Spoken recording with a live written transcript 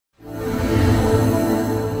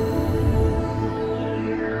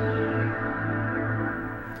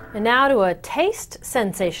And now to a taste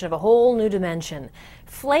sensation of a whole new dimension.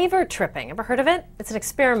 Flavor tripping. Ever heard of it? It's an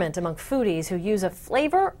experiment among foodies who use a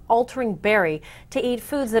flavor-altering berry to eat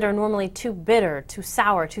foods that are normally too bitter, too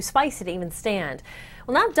sour, too spicy to even stand.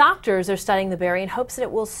 Well, now doctors are studying the berry in hopes that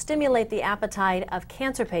it will stimulate the appetite of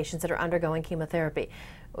cancer patients that are undergoing chemotherapy.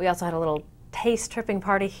 We also had a little taste-tripping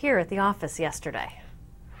party here at the office yesterday.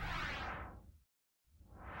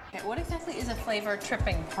 Okay, what exactly is a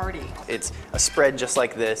flavor-tripping party? It's a spread just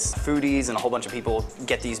like this. Foodies and a whole bunch of people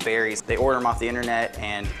get these berries. They order them off the internet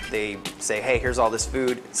and they say, hey, here's all this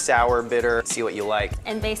food, sour, bitter, see what you like.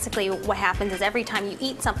 And basically what happens is every time you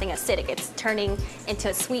eat something acidic, it's turning into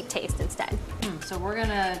a sweet taste instead. So we're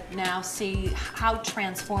gonna now see how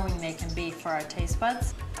transforming they can be for our taste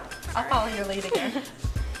buds. I'll follow your lead again.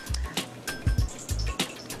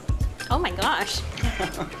 Oh my gosh.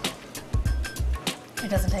 It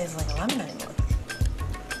doesn't taste like a lemon anymore.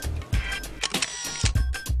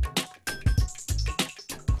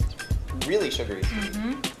 Really sugary.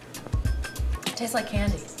 It tastes like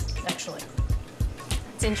candy, actually.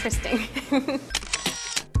 It's interesting.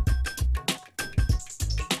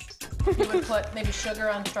 You would put maybe sugar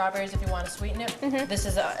on strawberries if you want to sweeten it. This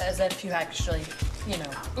is as if you actually, you know,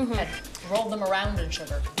 had rolled them around in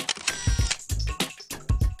sugar.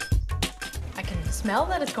 I can smell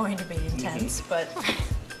that it's going to be intense, but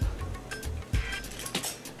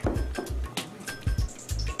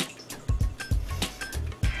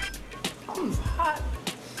it's hot.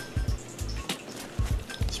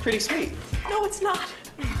 It's pretty sweet. No, it's not.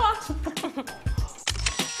 Hot.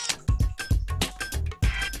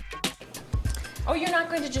 Oh, you're not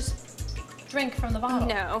going to just drink from the bottle?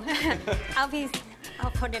 No.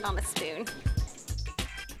 I'll put it on a spoon.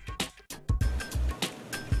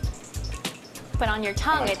 But on your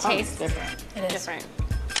tongue, it tastes different. It is. different.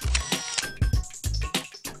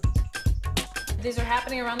 These are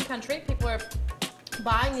happening around the country. People are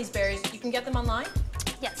buying these berries. You can get them online?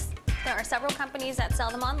 Yes, there are several companies that sell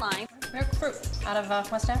them online. Miracle fruit out of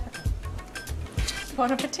West Africa.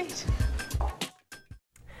 Bon appetit.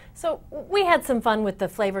 So we had some fun with the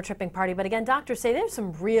flavor tripping party, but again, doctors say there's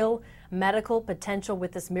some real medical potential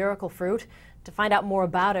with this miracle fruit. To find out more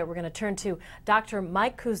about it, we're going to turn to Dr.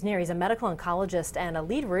 Mike Kuznier. He's a medical oncologist and a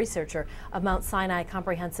lead researcher of Mount Sinai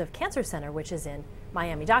Comprehensive Cancer Center, which is in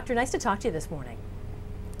Miami. Doctor, nice to talk to you this morning.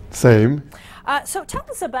 Same. So tell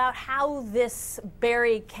us about how this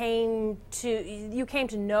berry you came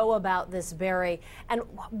to know about this berry and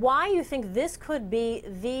why you think this could be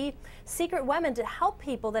the secret weapon to help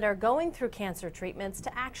people that are going through cancer treatments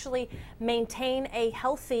to actually maintain a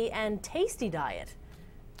healthy and tasty diet.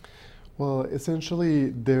 Well, essentially,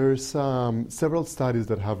 there's several studies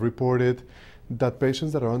that have reported that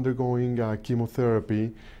patients that are undergoing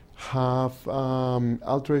chemotherapy have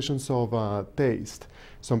alterations of taste.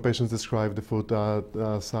 Some patients describe the food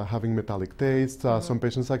as having metallic taste. Some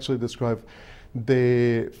patients actually describe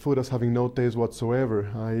the food as having no taste whatsoever.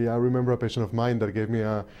 I remember a patient of mine that gave me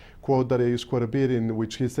a quote that I use quite a bit, in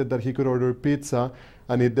which he said that he could order pizza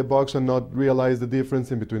and eat the box and not realize the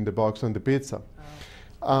difference in between the box and the pizza.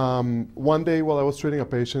 One day while I was treating a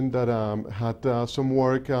patient that had some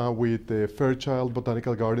work with the Fairchild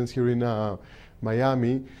Botanical Gardens here in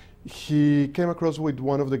Miami, he came across with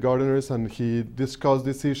one of the gardeners and he discussed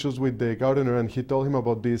these issues with the gardener, and he told him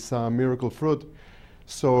about this miracle fruit.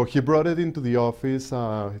 So he brought it into the office.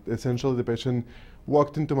 Essentially, the patient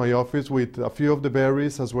walked into my office with a few of the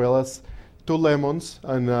berries as well as 2 lemons,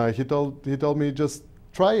 and he told me just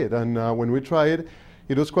try it. And when we tried it,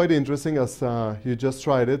 it was quite interesting as he just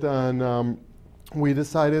tried it, and we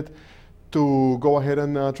decided to go ahead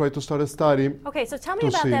and try to start a study. Okay, so tell me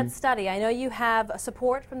about that study. I know you have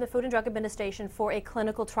support from the Food and Drug Administration for a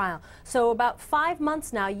clinical trial. So about 5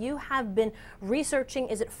 months now, you have been researching,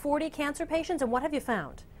 is it 40 cancer patients, and what have you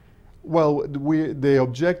found? Well, the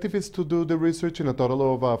objective is to do the research in a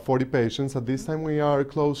total of 40 patients. At this time, we are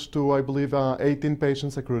close to, I believe, 18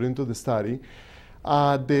 patients accrued into the study.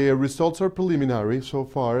 The results are preliminary so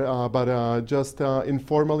far, but just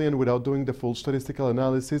informally and without doing the full statistical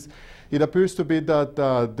analysis, it appears to be that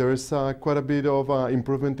there's quite a bit of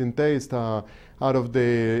improvement in taste. Out of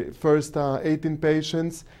the first 18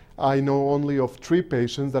 patients, I know only of 3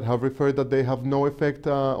 patients that have referred that they have no effect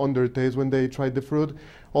on their taste when they tried the fruit.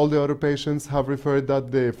 All the other patients have referred that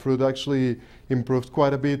the fruit actually improved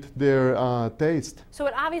quite a bit their taste. So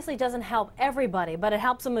it obviously doesn't help everybody, but it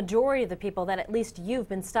helps a majority of the people that at least you've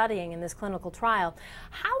been studying in this clinical trial.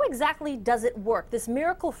 How exactly does it work? This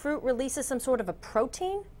miracle fruit releases some sort of a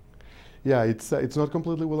protein? Yeah, it's not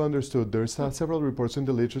completely well understood. There's several reports in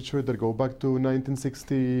the literature that go back to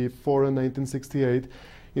 1964 and 1968,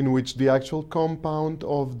 in which the actual compound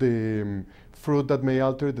of the fruit that may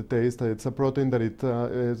alter the taste, it's a protein that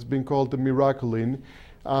it's been called the miraculin,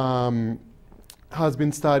 has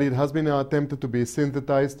been studied, has been attempted to be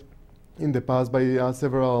synthesized in the past by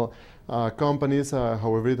several companies.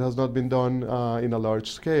 However, it has not been done in a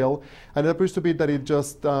large scale. And it appears to be that it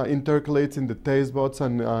just intercalates in the taste buds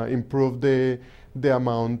and improve the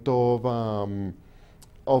amount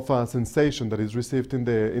of sensation that is received in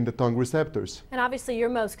the tongue receptors. And obviously you're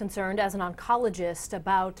most concerned as an oncologist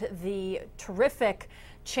about the terrific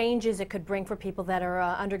changes it could bring for people that are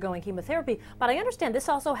undergoing chemotherapy. But I understand this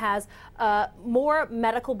also has more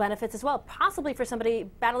medical benefits as well, possibly for somebody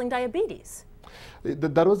battling diabetes.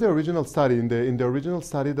 That was the original study. In the original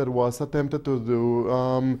study that was attempted to do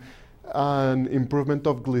an improvement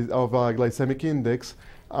of glycemic index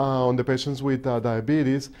on the patients with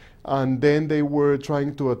diabetes, and then they were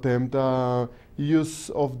trying to attempt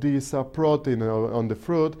use of this protein on the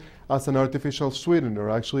fruit as an artificial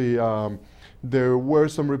sweetener. Actually, there were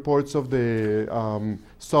some reports of the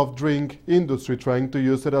soft drink industry trying to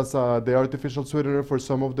use it as the artificial sweetener for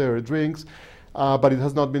some of their drinks, but it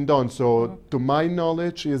has not been done. So, to my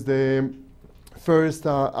knowledge, is the first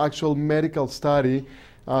actual medical study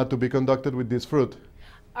to be conducted with this fruit.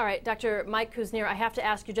 All right, Dr. Mike Kuznier, I have to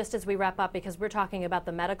ask you just as we wrap up, because we're talking about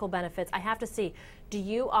the medical benefits, I have to see, do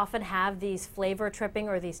you often have these flavor tripping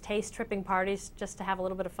or these taste tripping parties just to have a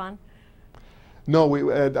little bit of fun? No,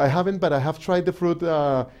 I haven't, but I have tried the fruit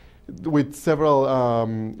with several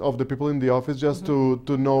of the people in the office just to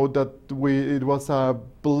know that it was a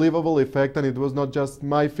believable effect, and it was not just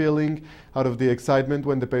my feeling out of the excitement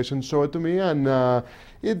when the patient showed it to me. And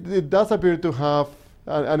it does appear to have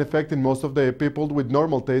an effect in most of the people with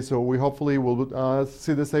normal taste, so we hopefully will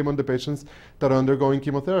see the same on the patients that are undergoing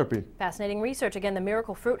chemotherapy. Fascinating research. Again, the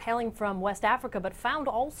miracle fruit hailing from West Africa, but found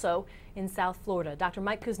also in South Florida. Dr.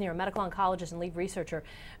 Mike Kuznier, medical oncologist and lead researcher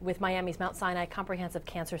with Miami's Mount Sinai Comprehensive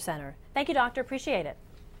Cancer Center. Thank you, doctor. Appreciate it.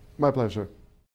 My pleasure.